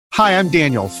Hi, I'm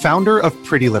Daniel, founder of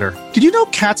Pretty Litter. Did you know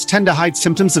cats tend to hide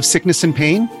symptoms of sickness and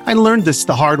pain? I learned this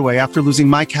the hard way after losing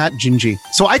my cat, Gingy.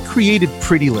 So I created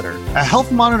Pretty Litter, a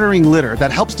health monitoring litter that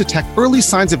helps detect early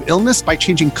signs of illness by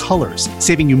changing colors,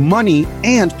 saving you money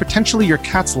and potentially your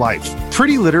cat's life.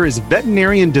 Pretty Litter is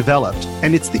veterinarian developed,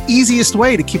 and it's the easiest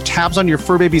way to keep tabs on your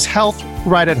fur baby's health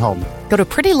right at home. Go to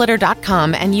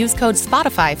prettylitter.com and use code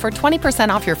SPOTIFY for 20%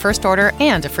 off your first order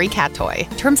and a free cat toy.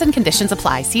 Terms and conditions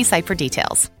apply. See site for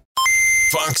details.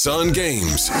 Fox on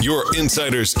Games, your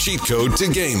insider's cheat code to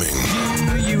gaming.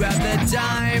 You have the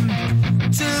time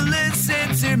to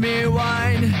listen to me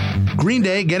whine. Green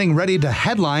Day getting ready to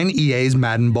headline EA's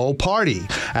Madden Bowl party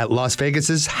at Las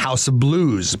Vegas's House of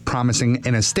Blues, promising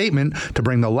in a statement to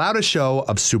bring the loudest show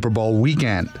of Super Bowl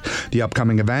weekend. The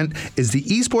upcoming event is the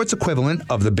esports equivalent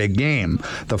of the big game,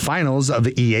 the finals of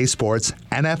the EA Sports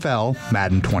NFL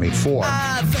Madden 24.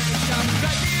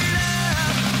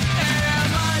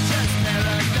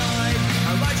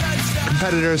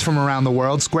 Competitors from around the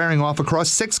world squaring off across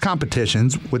 6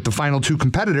 competitions, with the final 2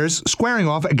 competitors squaring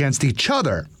off against each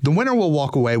other. The winner will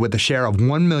walk away with a share of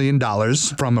 $1 million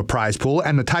from a prize pool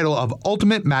and the title of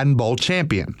Ultimate Madden Bowl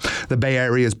Champion. The Bay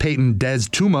Area's Peyton Des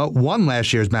Tuma won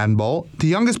last year's Madden Bowl, the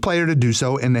youngest player to do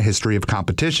so in the history of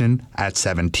competition at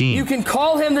 17. You can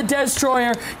call him the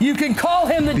Destroyer, you can call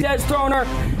him the Desthroner,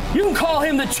 you can call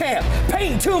him the champ.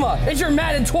 Peyton Tuma is your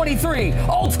Madden 23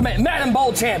 Ultimate Madden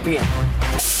Bowl Champion.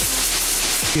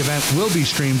 The event will be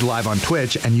streamed live on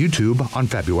Twitch and YouTube on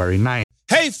February 9th.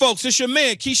 Hey, folks, it's your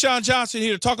man, Keyshawn Johnson,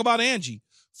 here to talk about Angie,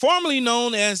 formerly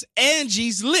known as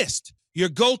Angie's List, your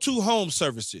go-to home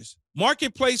services.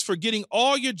 Marketplace for getting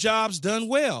all your jobs done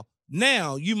well.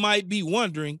 Now, you might be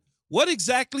wondering, what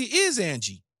exactly is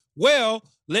Angie? Well,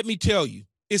 let me tell you,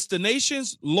 it's the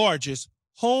nation's largest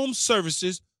home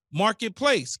services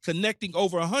marketplace, connecting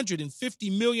over 150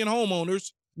 million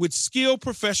homeowners with skilled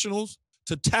professionals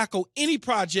to tackle any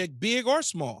project, big or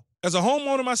small. As a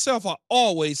homeowner myself, I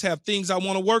always have things I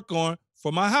want to work on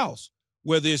for my house,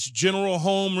 whether it's general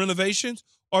home renovations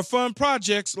or fun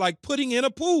projects like putting in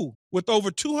a pool. With over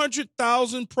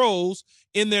 200,000 pros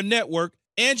in their network,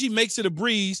 Angie makes it a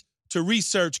breeze to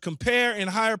research, compare, and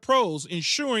hire pros,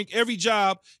 ensuring every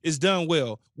job is done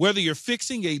well. Whether you're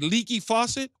fixing a leaky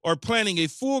faucet or planning a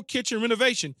full kitchen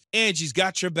renovation, Angie's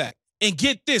got your back. And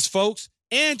get this, folks.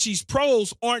 Angie's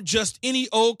pros aren't just any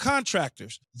old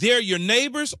contractors. They're your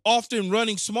neighbors, often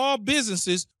running small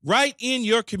businesses right in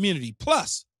your community.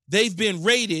 Plus, they've been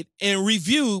rated and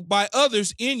reviewed by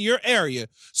others in your area.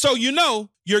 So you know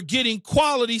you're getting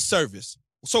quality service.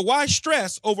 So why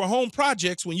stress over home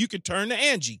projects when you can turn to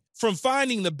Angie? From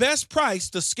finding the best price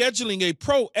to scheduling a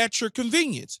pro at your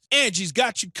convenience, Angie's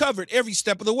got you covered every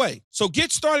step of the way. So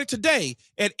get started today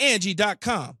at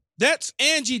Angie.com. That's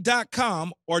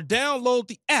Angie.com, or download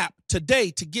the app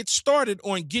today to get started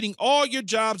on getting all your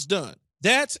jobs done.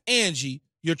 That's Angie,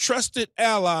 your trusted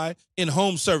ally in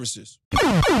home services.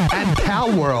 And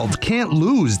Palworld can't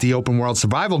lose the open world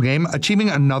survival game, achieving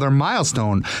another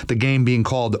milestone, the game being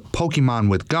called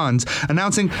Pokemon with Guns,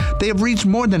 announcing they have reached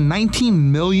more than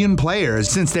 19 million players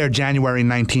since their January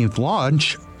 19th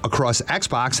launch across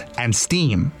Xbox and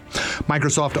Steam.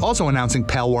 Microsoft also announcing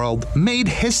Palworld made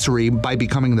history by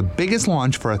becoming the biggest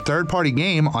launch for a third-party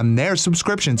game on their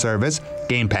subscription service,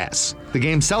 Game Pass. The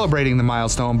game celebrating the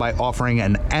milestone by offering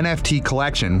an NFT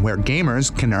collection where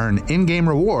gamers can earn in-game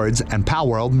rewards and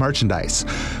Palworld merchandise.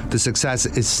 The success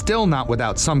is still not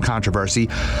without some controversy.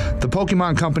 The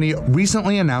Pokemon Company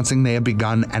recently announcing they have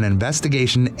begun an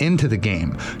investigation into the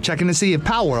game, checking to see if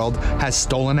Palworld has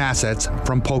stolen assets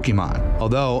from Pokemon.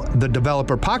 Although the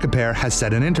developer Pocket Pair has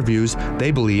said in interviews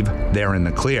they believe they're in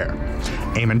the clear.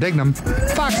 Eamon Dignam,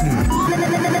 Fox News.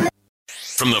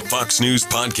 From the Fox News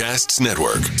Podcasts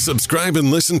Network, subscribe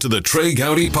and listen to the Trey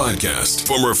Gowdy Podcast.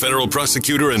 Former federal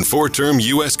prosecutor and 4-term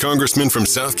U.S. Congressman from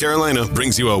South Carolina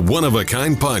brings you a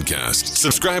one-of-a-kind podcast.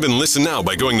 Subscribe and listen now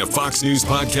by going to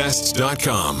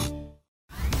foxnewspodcasts.com.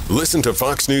 Listen to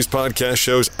Fox News Podcast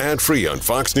shows ad-free on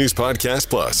Fox News Podcast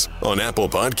Plus, on Apple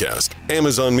Podcast,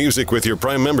 Amazon Music with your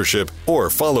Prime membership, or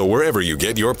follow wherever you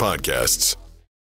get your podcasts.